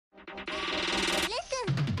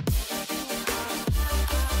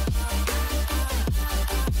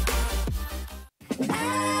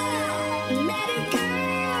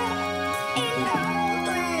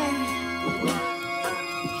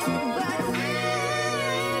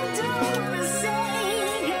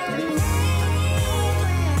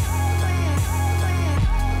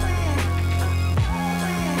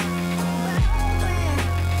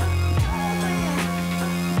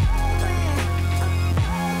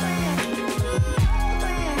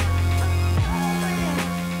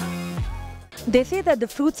They say that the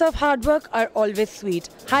fruits of hard work are always sweet.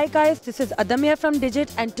 Hi guys, this is Adamya from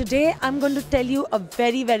Digit, and today I'm going to tell you a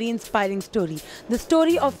very inspiring story. The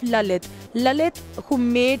story of Lalit. Lalit, who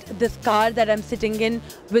made this car that I'm sitting in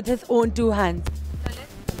with his own two hands.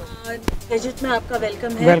 Lalit, Digit में आपका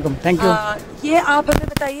welcome है. Welcome, thank you. ये आप हमें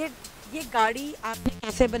बताइए, ये गाड़ी आपने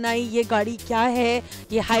कैसे बनाई, ये गाड़ी क्या है,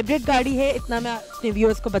 ये हाइब्रिड गाड़ी है, इतना मैं अपने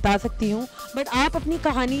व्यूअर्स को बता सकती हूँ, बट आप अपनी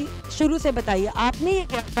कहानी शुरू से बताइए, आपने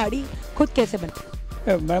ये गाड़ी खुद कैसे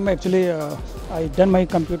बनाई? Ma'am, actually, I done my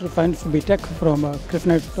computer science BTech from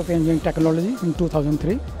Krishna Institute of Engineering Technology in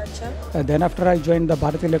 2003. Then after I joined the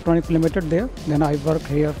Bharat Electronics Limited there, then I worked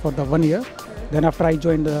here for the 1 year. Then after I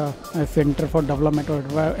joined the Center for Development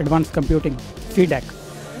of Advanced Computing, CDAC.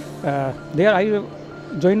 There I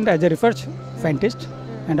joined as a research scientist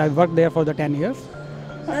and I worked there for the 10 years.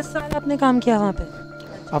 10 साल आपने काम किया वहाँ पे?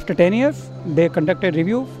 After 10 years, they conducted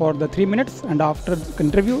review for the 3 minutes, and after the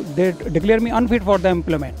interview, they declare me unfit for the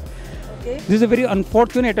employment. Okay. This is very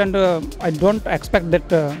unfortunate, and I don't expect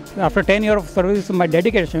that after 10 years of service, my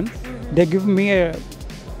dedication, they give me a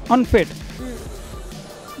unfit.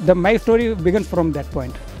 My story begins from that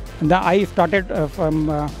point. And I started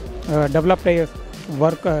developed a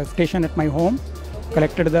work station at my home,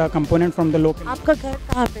 collected the component from the local. आपका घर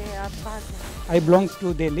कहाँ पे है? आप कहाँ से? I belongs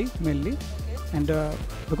to Delhi mainly. And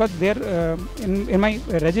because there in my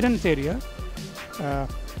residence area,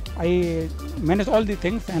 I manage all the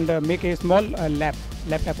things and make a small lab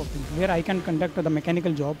type of thing where I can conduct the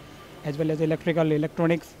mechanical job as well as electrical,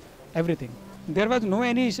 electronics, everything. There was no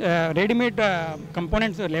any ready-made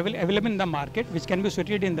components available in the market which can be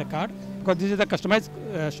suited in the car, because this is a customized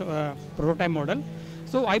prototype model.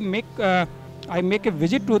 So I make a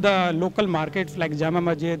visit to the local markets like Jama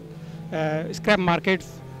Masjid, scrap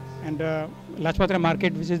markets, and Lajpatra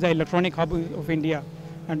market, which is the electronic hub of India,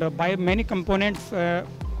 and buy many components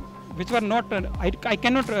which were not, I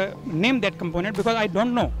cannot name that component because I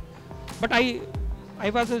don't know, but I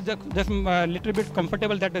was just a little bit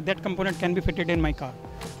comfortable that that component can be fitted in my car.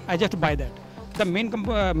 I just buy that. The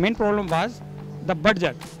main problem was the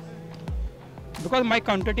budget, because my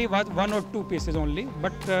quantity was 1 or 2 pieces only,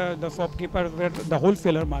 but the shopkeeper were the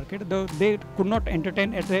wholesaler market, they could not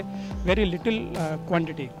entertain at a very little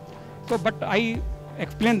quantity. So, but I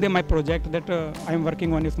explained them my project that I am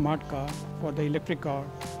working on a smart car for the electric car.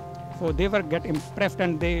 So they were get impressed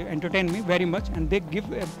and they entertain me very much, and they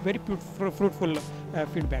give a very fruitful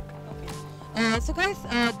feedback. So guys,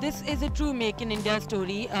 this is a true Make in India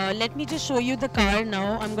story. Let me just show you the car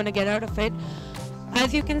now. I'm going to get out of it.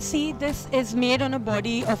 As you can see, this is made on a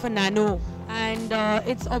body of a Nano, and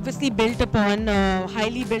it's obviously built upon,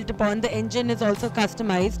 highly built upon. The engine is also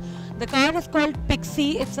customized. The car is called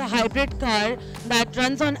Pixy. It's a hybrid car that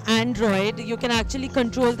runs on Android. You can actually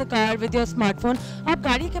control the car with your smartphone. आप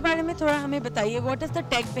गाड़ी के बारे में थोड़ा हमें बताइए. What is the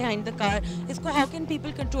tech behind the car? इसको how can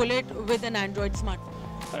people control it with an Android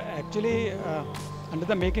smartphone? Actually, under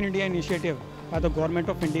the Make in India initiative by the government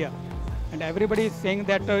of India, and everybody is saying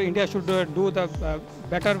that India should do the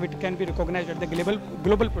better, which can be recognized at the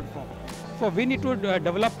global platform. So we need to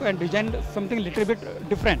develop and design something little bit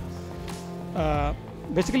different.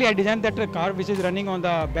 Basically, I designed that car which is running on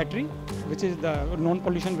the battery, which is the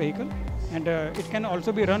non-pollution vehicle, and it can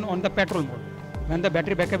also be run on the petrol mode when the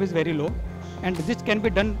battery backup is very low. And this can be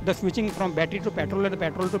done, the switching from battery to petrol or the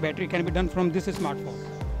petrol to battery can be done from this smartphone.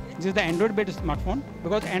 This is the Android-based smartphone,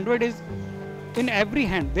 because Android is in every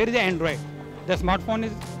hand. There is an Android. The smartphone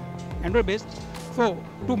is Android-based. So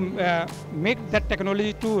to make that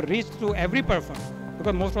technology to reach to every person,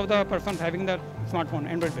 because most of the persons having the smartphone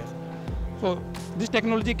Android-based. So this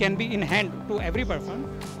technology can be in hand to every person.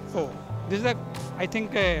 So this is I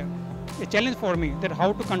think a challenge for me, that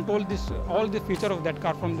how to control this all the feature of that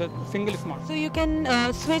car from the single smartphone. So you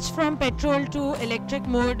can switch from petrol to electric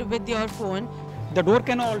mode with your phone. The door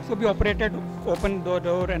can also be operated, open the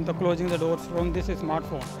door and the closing the doors from this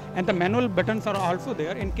smartphone. And the manual buttons are also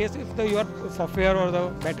there in case if your software or the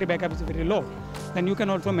battery backup is very low, then you can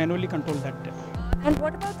also manually control that. And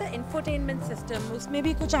what about the infotainment system? उसमें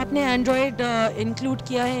भी कुछ आपने Android include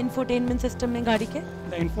किया है infotainment system में गाड़ी के?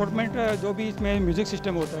 The infotainment जो भी इसमें music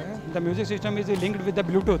system होता है, the music system is linked with the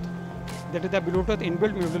Bluetooth. That is the Bluetooth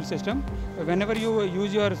inbuilt music system. Whenever you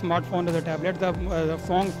use your smartphone or the tablet, the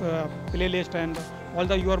songs, playlist and all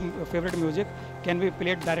the your favorite music can be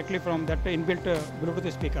played directly from that inbuilt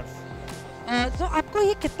Bluetooth speakers. तो आपको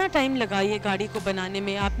ये कितना time लगा ये गाड़ी को बनाने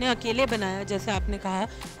में? आपने अकेले बनाया जैसे आपने कहा,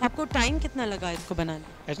 आपको टाइम कितना लगा इसको बनाने?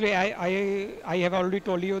 Actually, I have already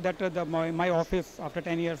told you that my office after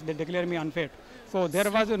 10 years they declare me unfit. So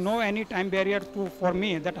there was no any time barrier for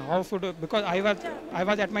me that how should, because I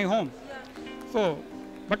was at my home. So,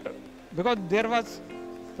 but because there was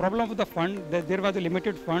problem with the fund, there was a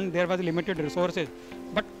limited fund, there was limited resources.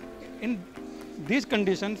 But in these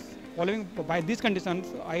conditions, following by these conditions,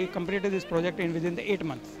 I completed this project in within the 8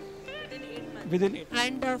 months. Within 8 months.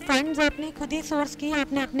 And funds आपने खुद ही source किए,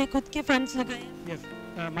 आपने अपने खुद के funds लगाए? Yes,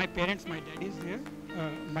 my parents, my daddy is here.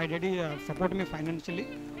 My daddy support me financially,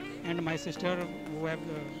 and my sister who have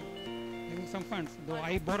given some funds. Though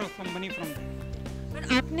I borrow some money from them. पर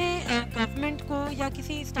आपने गवर्नमेंट को या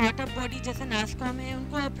किसी स्टार्टअप बॉडी जैसे नास्कॉम है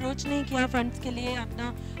उनको approach नहीं किया फंड्स के लिए,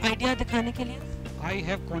 अपना आइडिया दिखाने के लिए? I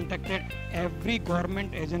have contacted every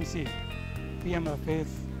government agency, PM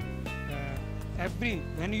office,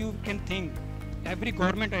 when you can think, every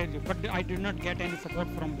government agency, but I did not get any support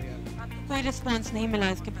from there. आपको कोई रिस्पांस नहीं मिला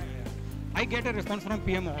इसके बारे में? I get a response from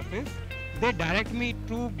PM office. They direct me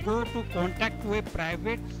to go to contact to a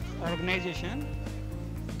private organization.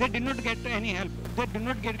 They did not get any help. They did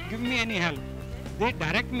not give me any help. They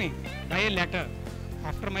direct me by a letter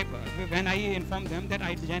after when I inform them that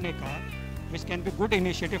I design a car which can be good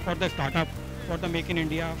initiative for the startup, for the Make in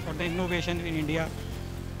India, for the innovation in India.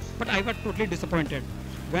 But I was totally disappointed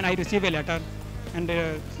when I received a letter and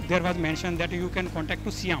there was mentioned that you can contact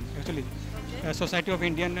to SIAM, actually, Society of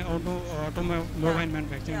Indian Automobile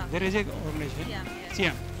Manufacturing. There is a organization,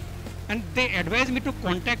 SIAM. And they advised me to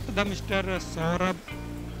contact the Mr. Saurabh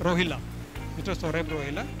Rohila. Mr. Saurabh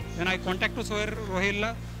Rohila. When I contacted Saurabh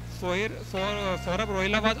Rohila, Saurabh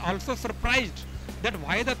Rohila was also surprised that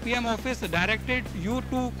why the PM office directed you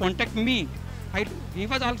to contact me. He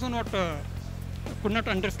was also not, could not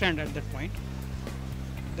understand at that point.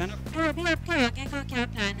 Then तो अभी आपका आगे का क्या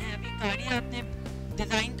plan है? अभी गाड़ी आपने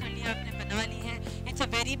डिजाइन कर लिया, आपने बना ली है. It's a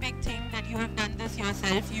very big thing that you have done this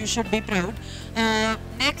yourself. You should be proud.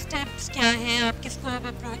 Next steps क्या हैं? आप किसको अब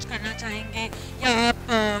अप्रोच करना चाहेंगे या आप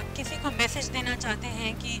किसी को मैसेज देना चाहते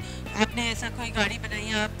हैं कि आपने ऐसा कोई गाड़ी बनाई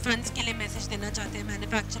है, आप फंड्स के लिए मैसेज देना चाहते हैं,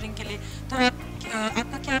 मैन्युफैक्चरिंग के लिए, तो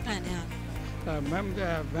आपका क्या प्लान है आगे? Ma'am,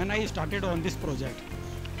 when I started on this project,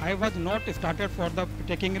 I was not started for the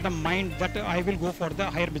taking in the mind that I will go for the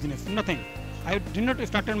higher business. Nothing. I did not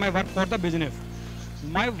started my work for the business.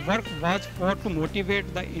 My work was for to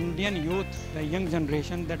motivate the Indian youth, the young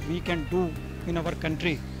generation, that we can do in our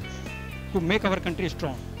country to make our country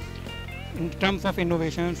strong in terms of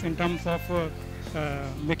innovations, in terms of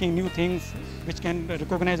making new things which can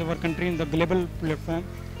recognize our country in the global platform.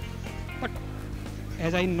 But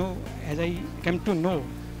as I came to know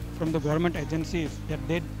from the government agencies that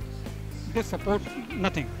they support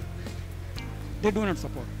nothing. They do not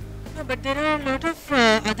support. No, but there are a lot of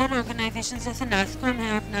other organizations जैसे नास्कॉम है,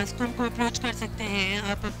 आप नास्कॉम को approach कर सकते हैं,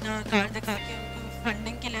 आप अपना card दिखा के उनको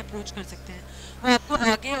फंडिंग के लिए अप्रोच कर सकते हैं, वो आपको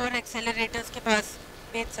आगे और एक्सेलरेटर्स के पास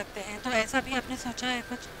भेज सकते हैं, तो ऐसा भी आपने सोचा है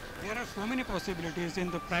कुछ? There are so many possibilities in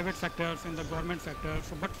the private sectors, in the government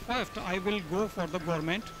sectors, but first I will go for the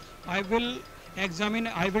government. I will examine,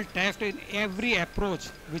 I will test in every approach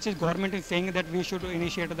which is government is saying that we should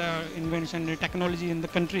initiate the invention and technology in the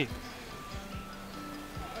country.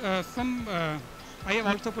 I have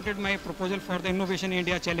also put in my proposal for the Innovation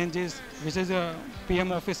India challenges, which is a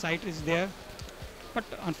PM office site is there, but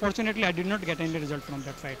unfortunately I did not get any result from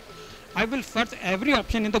that site. I will search every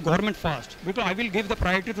option in the government first, because I will give the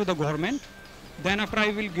priority to the government, then after I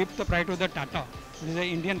will give the priority to the Tata, which is an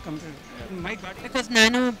Indian company. My God, Because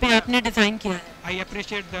Nano पे आपने design किया है. I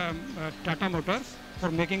appreciate the Tata Motors for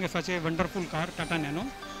making such a wonderful car, Tata Nano.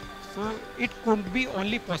 So it could be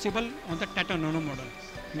only possible on the Tata Nano model.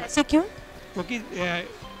 ऐसा क्यों? क्योंकि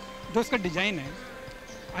जो उसका design है,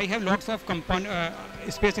 I have lots of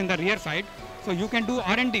space in the rear side, so you can do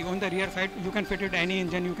R&D on the rear side. You can fit it any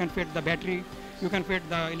engine, you can fit the battery, you can fit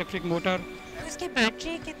the electric motor. इसकी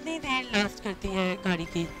battery कितनी देर last करती है गाड़ी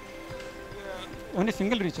की? On a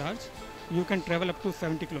single recharge, you can travel up to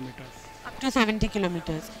 70 kilometers. Up to 70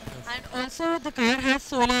 kilometers. And also the car has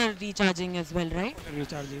solar recharging as well, right?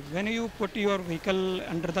 Recharges. When you put your vehicle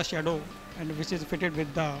under the shadow and which is fitted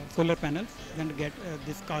with the solar panels, then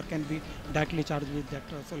this car can be directly charged with that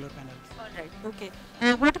solar panels. Alright, okay.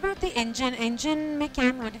 What about the engine? Engine में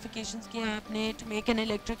क्या modifications किया आपने? To make an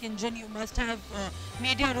electric engine, you must have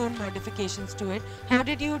made your own modifications to it. How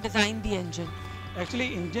did you design the engine?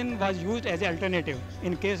 Actually, engine was used as an alternative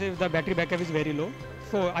in case if the battery backup is very low.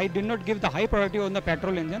 So I did not give the high priority on the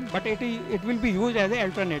petrol engine, but it will be used as an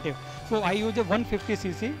alternative. So I used a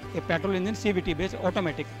 150cc, a petrol engine CVT based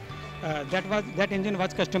automatic. That engine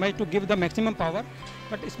was customized to give the maximum power,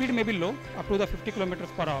 but speed may be low, up to the 50 kilometers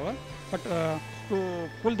per hour. But to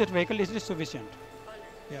pull that vehicle is sufficient.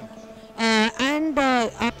 Yeah. And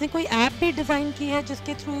आपने कोई app भी design की है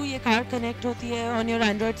जिसके through ये car connect होती है on your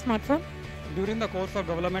Android smartphone? During the course of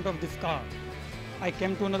development of this car, I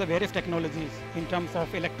came to know the various technologies in terms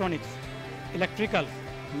of electronics, electrical,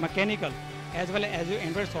 mechanical, as well as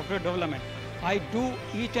Android software development. I do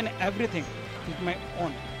each and everything with my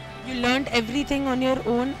own. You learned everything on your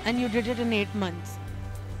own and you did it in 8 months.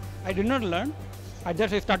 I did not learn. I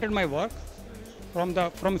just started my work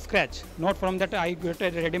from scratch. Not from that I get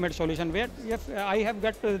a ready-made solution. Where yes, I have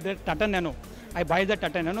got the Tata Nano. I buy the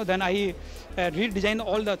Tata Nano, then I redesign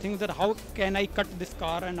all the things that how can I cut this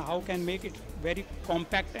car and how can make it very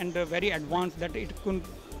compact and very advanced that it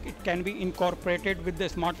can be incorporated with the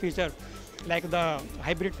smart feature like the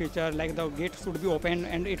hybrid feature, like the gate should be open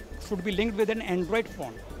and it should be linked with an Android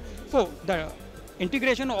phone. So the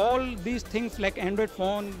integration, all these things like Android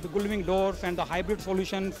phone, the gullwing doors and the hybrid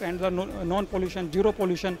solutions and the non-pollution, zero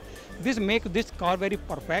pollution, this make this car very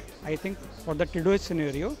perfect, I think, for the today's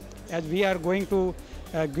scenario. As we are going to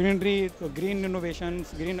greenery, to green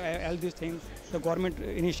innovations, green all these things, the government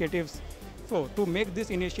initiatives. So to make this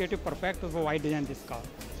initiative perfect, so I designed this car.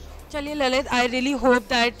 Chaliye Lalit, I really hope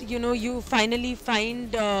that you finally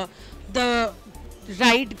find the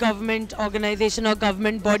right government organization or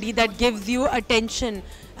government body that gives you attention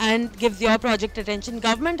and gives your project attention.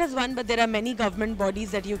 Government is one, but there are many government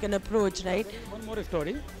bodies that you can approach, right? One more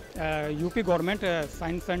story. UP government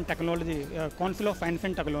Science and Technology, Council of Science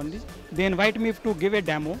and Technology, they invite me to give a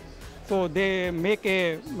demo. So they make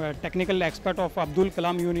a technical expert of Abdul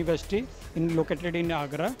Kalam University located in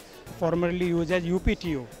Agra, formerly used as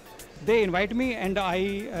UPTO. They invite me and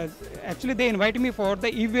actually they invite me for the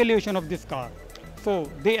evaluation of this car. So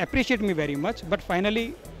they appreciate me very much, but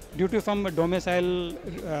finally due to some domicile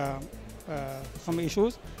some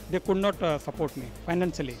issues, they could not support me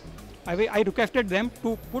financially. I requested them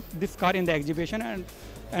to put this car in the exhibition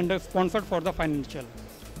and sponsored for the financial.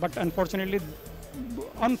 But unfortunately,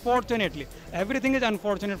 everything is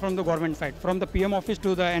unfortunate from the government side, from the PM office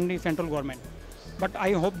to the central government. But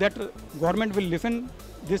I hope that government will listen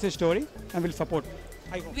this story and will support.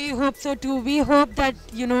 We hope so too. We hope that,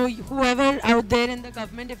 whoever out there in the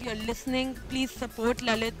government, if you're listening, please support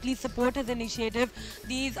Lalit, please support his initiative.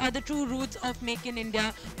 These are the true roots of Make in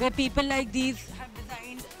India, where people like these have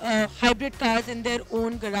designed hybrid cars in their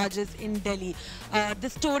own garages in Delhi. The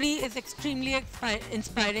story is extremely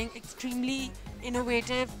inspiring, extremely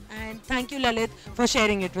innovative, and thank you, Lalit, for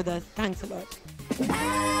sharing it with us. Thanks a lot.